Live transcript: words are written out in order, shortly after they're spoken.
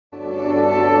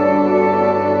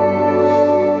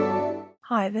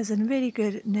Hi, there's a really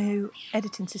good new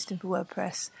editing system for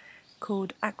WordPress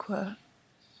called Aqua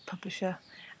Publisher,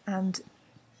 and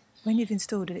when you've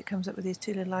installed it, it comes up with these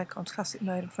two little icons, Classic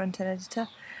Mode and Front End Editor,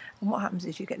 and what happens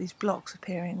is you get these blocks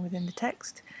appearing within the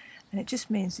text, and it just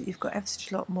means that you've got ever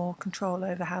such a lot more control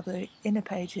over how the inner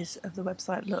pages of the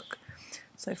website look.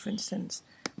 So for instance,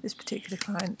 this particular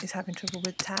client is having trouble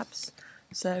with tabs,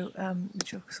 so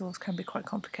which of course can be quite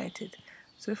complicated.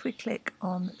 So if we click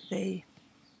on the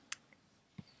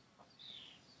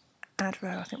add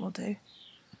row, I think we'll do.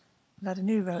 We'll add a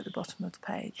new row at the bottom of the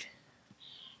page,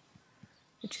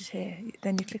 which is here.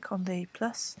 Then you click on the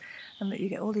plus and you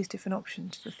get all these different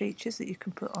options for features that you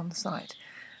can put on the site.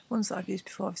 Ones that I've used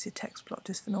before, obviously a text block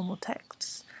just for normal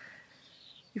texts.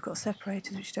 You've got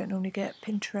separators which you don't normally get,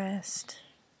 Pinterest.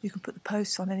 You can put the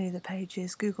posts on any of the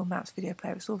pages, Google Maps, Video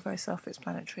Player, it's all very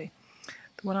self-explanatory.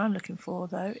 The one I'm looking for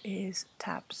though is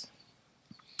tabs.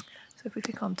 So if we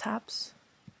click on tabs,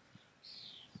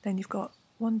 then you've got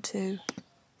 1, 2,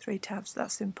 3 tabs,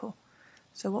 that's simple.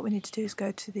 So what we need to do is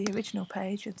go to the original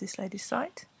page of this lady's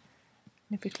site,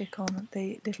 and if we click on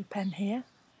the little pen here,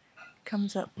 it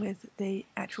comes up with the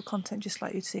actual content just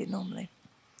like you'd see it normally.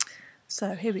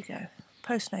 So here we go,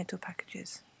 postnatal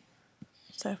packages.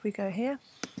 So if we go here,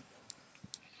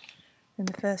 in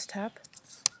the first tab,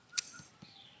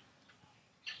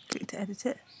 click to edit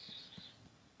it,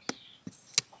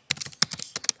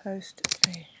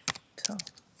 postnatal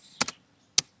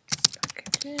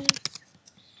packages,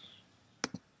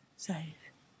 save.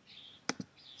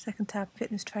 Second tab,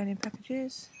 fitness training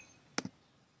packages.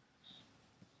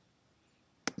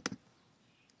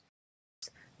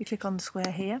 You click on the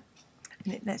square here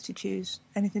and it lets you choose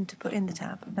anything to put in the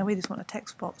tab. Now we just want a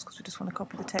text box because we just want to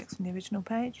copy the text from the original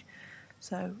page.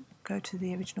 So go to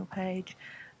the original page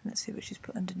and let's see what she's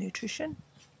put under nutrition.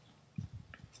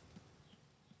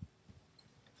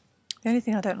 The only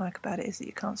thing I don't like about it is that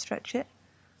you can't stretch it,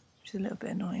 which is a little bit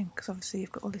annoying because obviously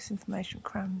you've got all this information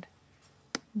crammed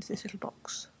into this little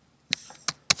box.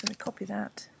 So we copy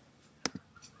that,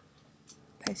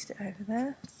 paste it over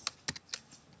there,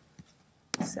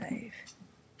 save.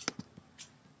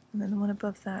 And then the one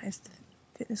above that is the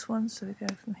fitness one, so we go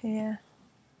from here,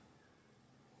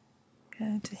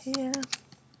 go to here,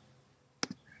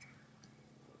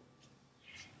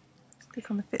 click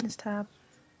on the fitness tab.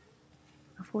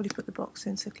 I've already put the box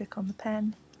in, so click on the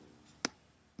pen,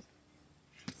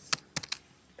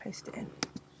 paste it in.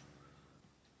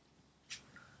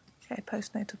 Okay,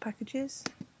 postnatal packages.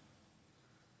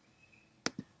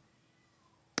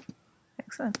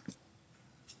 Excellent.